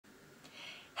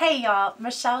Hey y'all,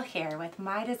 Michelle here with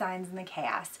My Designs in the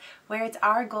Chaos, where it's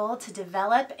our goal to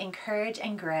develop, encourage,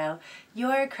 and grow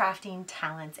your crafting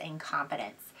talents and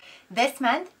confidence. This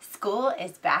month, school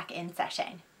is back in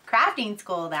session. Crafting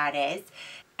school, that is.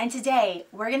 And today,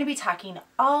 we're going to be talking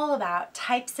all about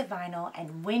types of vinyl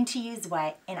and when to use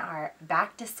what in our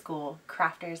Back to School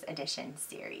Crafters Edition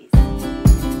series.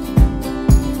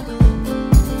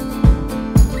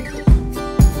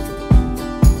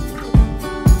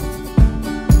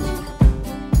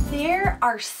 There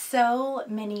are so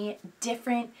many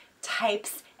different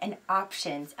types and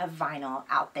options of vinyl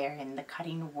out there in the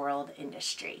cutting world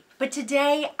industry. But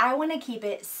today, I want to keep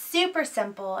it super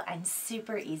simple and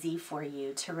super easy for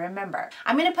you to remember.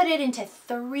 I'm going to put it into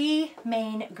three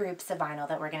main groups of vinyl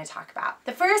that we're going to talk about.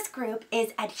 The first group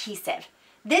is adhesive.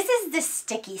 This is the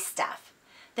sticky stuff.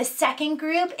 The second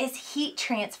group is heat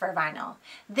transfer vinyl.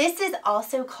 This is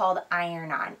also called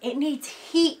iron-on. It needs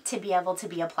heat to be able to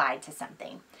be applied to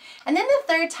something. And then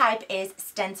the third type is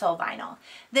stencil vinyl.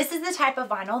 This is the type of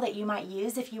vinyl that you might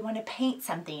use if you want to paint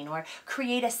something or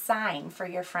create a sign for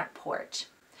your front porch.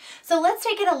 So let's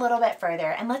take it a little bit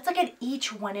further and let's look at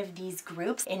each one of these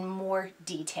groups in more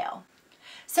detail.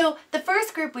 So the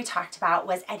first group we talked about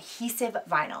was adhesive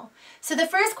vinyl. So the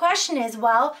first question is,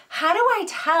 well, how do I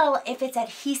tell if it's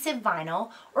adhesive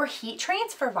vinyl or heat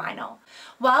transfer vinyl?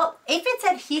 Well, if it's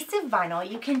adhesive vinyl,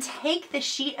 you can take the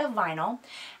sheet of vinyl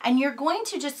and you're going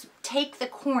to just take the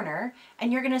corner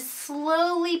and you're going to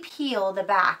slowly peel the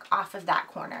back off of that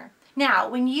corner. Now,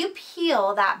 when you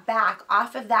peel that back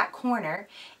off of that corner,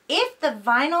 if the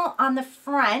vinyl on the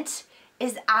front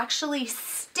is actually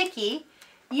sticky,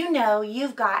 you know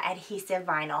you've got adhesive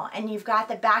vinyl and you've got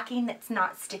the backing that's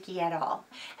not sticky at all.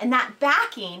 And that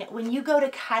backing, when you go to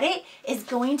cut it, is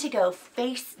going to go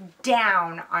face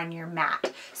down on your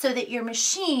mat so that your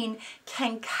machine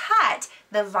can cut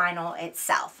the vinyl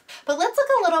itself. But let's look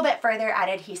a little bit further at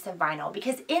adhesive vinyl,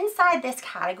 because inside this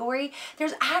category,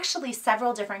 there's actually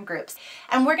several different groups.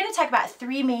 And we're going to talk about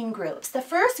three main groups. The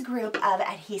first group of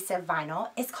adhesive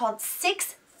vinyl is called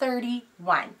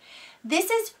 631.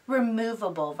 This is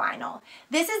removable vinyl.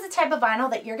 This is the type of vinyl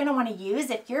that you're going to want to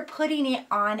use if you're putting it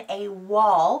on a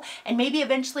wall and maybe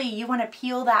eventually you want to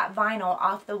peel that vinyl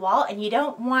off the wall and you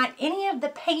don't want any of the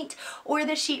paint or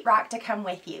the sheetrock to come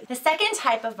with you. The second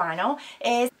type of vinyl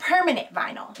is permanent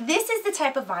vinyl. This is the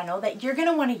type of vinyl that you're going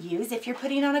to want to use if you're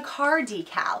putting on a car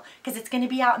decal because it's going to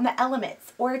be out in the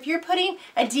elements, or if you're putting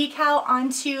a decal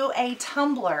onto a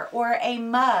tumbler or a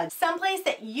mug, someplace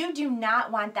that you do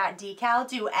not want that decal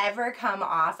to ever come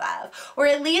off of, or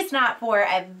at least not for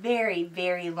a very,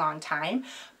 very long time.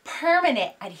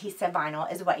 Permanent adhesive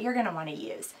vinyl is what you're going to want to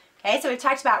use. Okay, so we've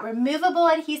talked about removable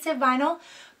adhesive vinyl,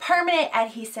 permanent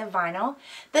adhesive vinyl.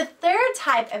 The third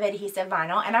type of adhesive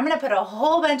vinyl, and I'm going to put a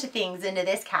whole bunch of things into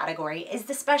this category, is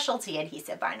the specialty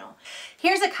adhesive vinyl.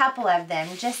 Here's a couple of them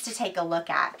just to take a look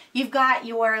at. You've got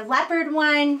your leopard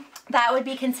one. That would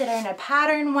be considered a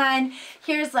pattern one.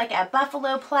 Here's like a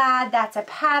buffalo plaid, that's a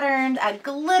patterned, a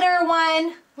glitter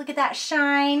one. Look at that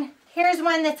shine. Here's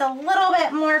one that's a little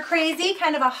bit more crazy,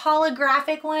 kind of a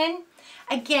holographic one.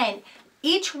 Again,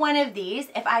 each one of these,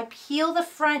 if I peel the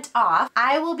front off,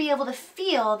 I will be able to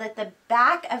feel that the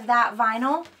back of that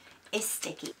vinyl is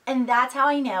sticky. And that's how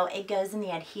I know it goes in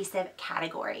the adhesive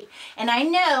category. And I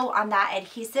know on that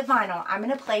adhesive vinyl, I'm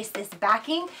going to place this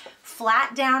backing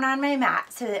flat down on my mat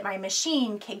so that my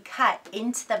machine can cut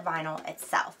into the vinyl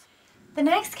itself. The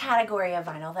next category of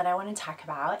vinyl that I want to talk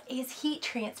about is heat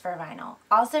transfer vinyl,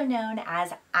 also known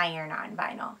as iron-on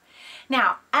vinyl.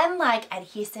 Now, unlike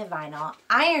adhesive vinyl,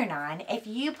 iron-on, if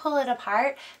you pull it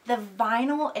apart, the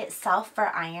vinyl itself for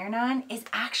iron-on is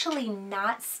actually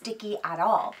not sticky at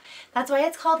all. That's why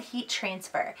it's called heat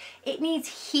transfer. It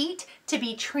needs heat to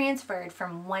be transferred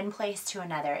from one place to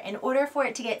another. In order for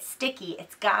it to get sticky,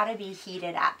 it's got to be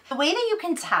heated up. The way that you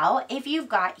can tell if you've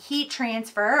got heat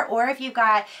transfer or if you've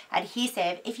got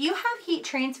adhesive, if you have heat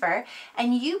transfer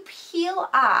and you peel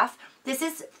off, this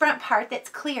is front part that's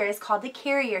clear is called the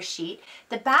carrier sheet.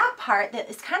 The back part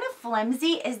that is kind of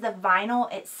flimsy is the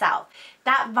vinyl itself.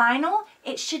 That vinyl,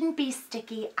 it shouldn't be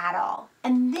sticky at all.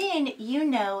 And then you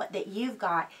know that you've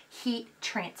got heat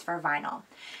transfer vinyl.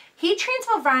 Heat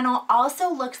transfer vinyl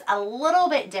also looks a little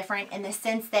bit different in the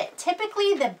sense that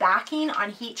typically the backing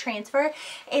on heat transfer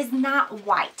is not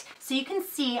white. So you can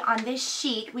see on this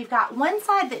sheet, we've got one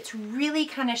side that's really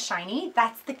kind of shiny.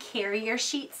 That's the carrier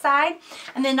sheet side.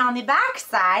 And then on the back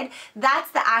side, that's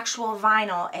the actual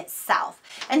vinyl itself.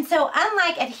 And so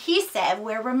unlike adhesive,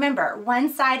 where remember,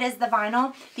 one side is the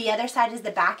vinyl, the other side is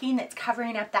the backing that's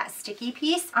covering up that sticky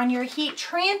piece, on your heat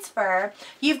transfer,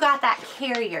 you've got that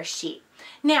carrier sheet.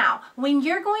 Now, when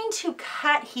you're going to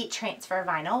cut heat transfer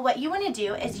vinyl, what you want to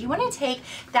do is you want to take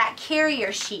that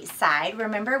carrier sheet side.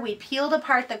 Remember, we peeled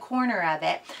apart the corner of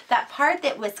it. That part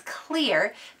that was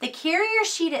clear, the carrier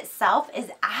sheet itself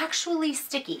is actually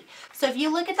sticky. So if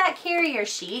you look at that carrier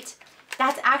sheet,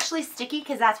 that's actually sticky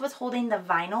because that's what's holding the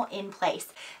vinyl in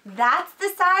place. That's the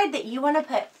side that you want to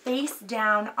put face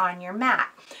down on your mat.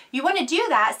 You want to do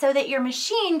that so that your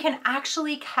machine can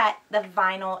actually cut the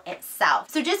vinyl itself.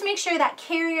 So just make sure that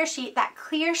carrier sheet, that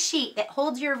clear sheet that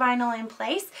holds your vinyl in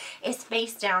place, is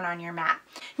face down on your mat.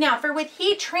 Now, with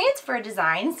heat transfer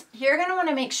designs, you're going to want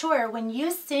to make sure when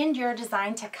you send your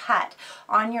design to cut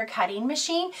on your cutting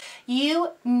machine,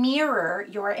 you mirror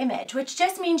your image, which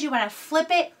just means you want to flip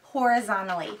it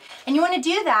horizontally. And you want to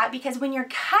do that because when you're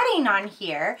cutting on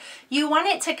here, you want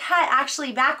it to cut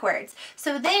actually backwards.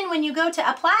 So then when you go to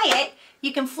apply it,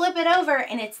 you can flip it over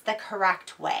and it's the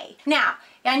correct way. Now,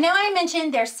 I know I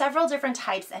mentioned there's several different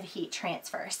types of heat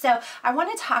transfer, so I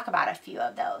want to talk about a few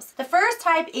of those. The first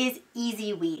type is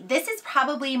easy weed. This is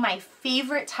probably my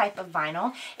favorite type of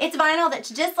vinyl. It's vinyl that's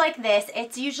just like this.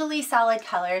 It's usually solid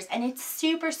colors and it's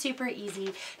super, super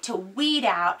easy to weed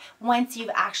out once you've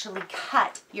actually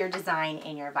cut your design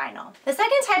in your vinyl. The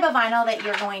second type of vinyl that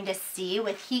you're going to see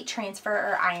with heat transfer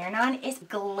or iron-on is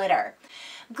glitter.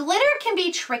 Glitter can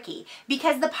be tricky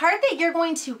because the part that you're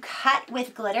going to cut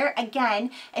with glitter,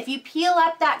 again, if you peel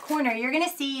up that corner, you're going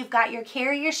to see you've got your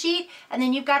carrier sheet and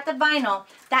then you've got the vinyl.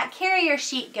 That carrier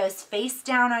sheet goes face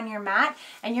down on your mat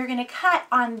and you're going to cut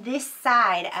on this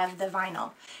side of the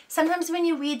vinyl. Sometimes when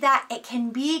you weed that, it can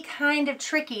be kind of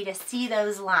tricky to see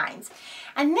those lines.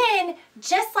 And then,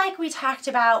 just like we talked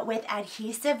about with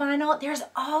adhesive vinyl, there's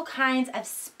all kinds of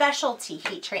specialty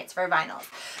heat transfer vinyls.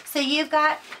 So you've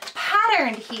got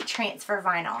patterned heat transfer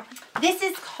vinyl. This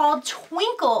is called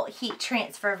twinkle heat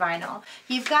transfer vinyl.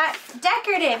 You've got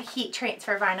decorative heat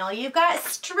transfer vinyl. You've got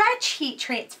stretch heat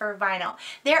transfer vinyl.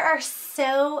 There are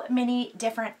so many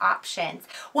different options.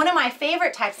 One of my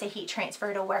favorite types of heat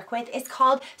transfer to work with is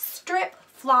called Strip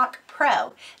Flock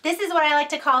Pro. This is what I like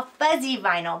to call fuzzy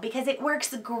vinyl because it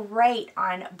works great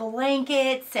on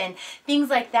blankets and things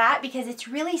like that because it's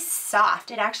really soft.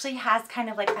 It actually has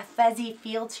kind of like a fuzzy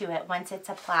feel to it once it's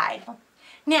applied.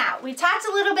 Now, we talked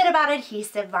a little bit about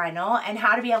adhesive vinyl and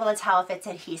how to be able to tell if it's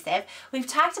adhesive. We've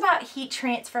talked about heat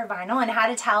transfer vinyl and how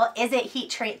to tell is it heat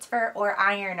transfer or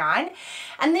iron-on.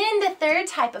 And then the third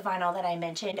type of vinyl that I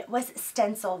mentioned was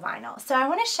stencil vinyl. So I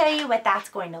want to show you what that's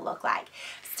going to look like.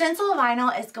 Stencil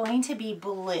vinyl is going to be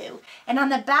blue, and on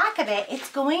the back of it, it's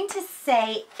going to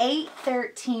say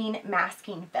 813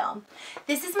 masking film.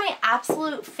 This is my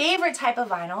absolute favorite type of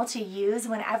vinyl to use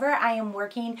whenever I am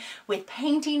working with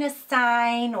painting a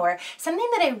sign or something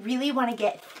that I really want to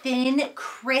get thin,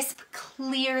 crisp,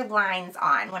 clear lines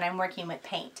on when I'm working with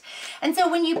paint. And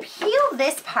so when you peel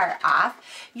this part off,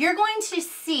 you're going to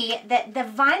see that the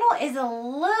vinyl is a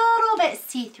little bit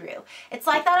see-through. It's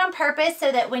like that on purpose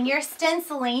so that when you're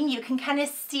stenciling, you can kind of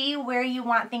see where you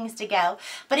want things to go,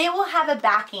 but it will have a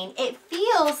backing. It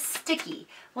feels sticky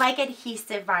like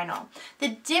adhesive vinyl. The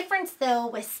difference though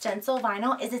with stencil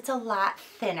vinyl is it's a lot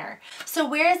thinner. So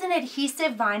whereas an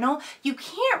adhesive vinyl, you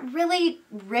can't really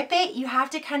rip it, you have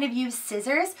to kind of use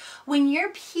scissors. When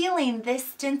you're peeling this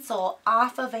stencil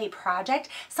off of a project,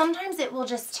 sometimes it will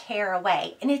just tear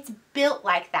away, and it's built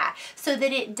like that so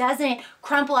that it doesn't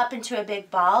crumple up into a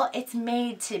big ball. It's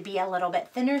made to be a little bit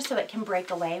thinner so it can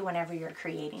break away whenever you're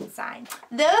creating signs.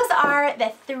 Those are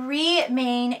the three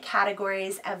main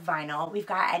categories of vinyl. We've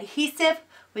got adhesive,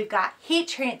 we've got heat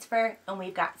transfer, and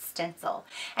we've got stencil.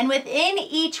 And within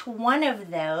each one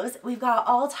of those, we've got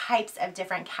all types of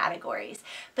different categories.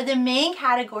 But the main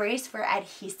categories for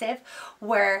adhesive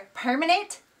were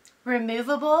permanent,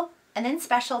 removable, and then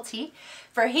specialty.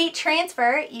 For heat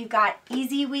transfer, you've got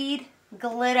easy weed,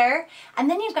 glitter, and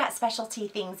then you've got specialty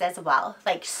things as well,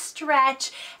 like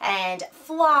stretch and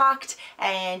flocked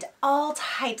and all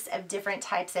types of different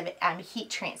types of heat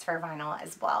transfer vinyl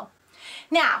as well.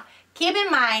 Now, keep in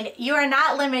mind, you are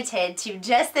not limited to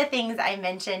just the things I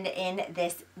mentioned in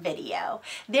this video.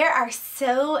 There are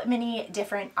so many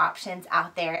different options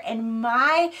out there, and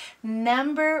my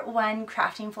number one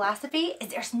crafting philosophy is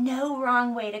there's no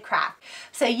wrong way to craft.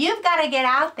 So you've got to get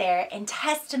out there and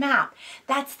test them out.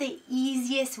 That's the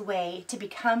easiest way to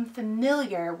become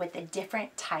familiar with the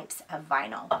different types of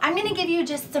vinyl. I'm going to give you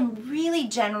just some really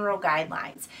general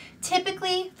guidelines.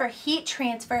 Typically, for heat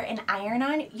transfer and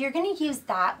iron-on, you're going to use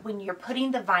that when you're putting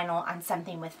the vinyl on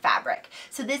something with fabric.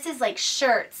 So this is like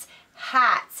shirts,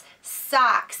 hats,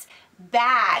 socks,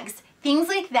 bags, Things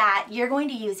like that, you're going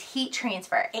to use heat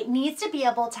transfer. It needs to be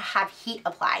able to have heat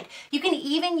applied. You can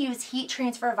even use heat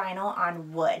transfer vinyl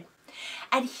on wood.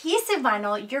 Adhesive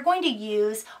vinyl, you're going to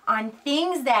use on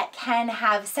things that can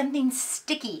have something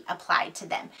sticky applied to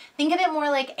them. Think of it more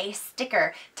like a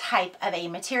sticker type of a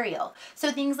material.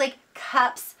 So things like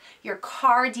cups, your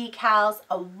car decals,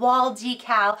 a wall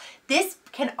decal, this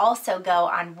can also go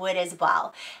on wood as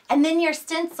well. And then your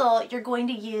stencil, you're going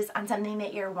to use on something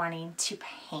that you're wanting to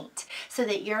paint, so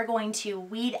that you're going to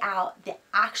weed out the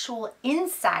actual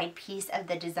inside piece of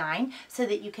the design so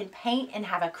that you can paint and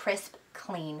have a crisp,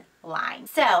 clean line.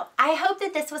 So I hope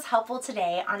that this was helpful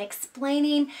today on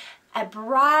explaining a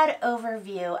broad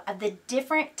overview of the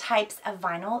different types of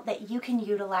vinyl that you can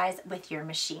utilize with your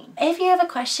machine. If you have a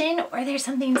question or there's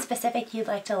something specific you'd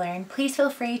like to learn, please feel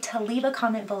free to leave a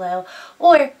comment below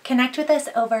or connect with us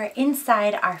over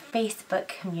inside our Facebook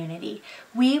community.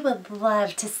 We would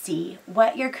love to see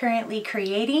what you're currently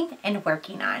creating and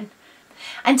working on.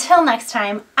 Until next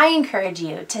time, I encourage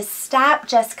you to stop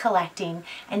just collecting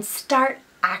and start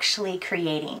actually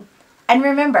creating. And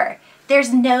remember,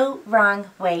 there's no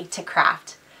wrong way to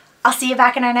craft. I'll see you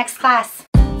back in our next class.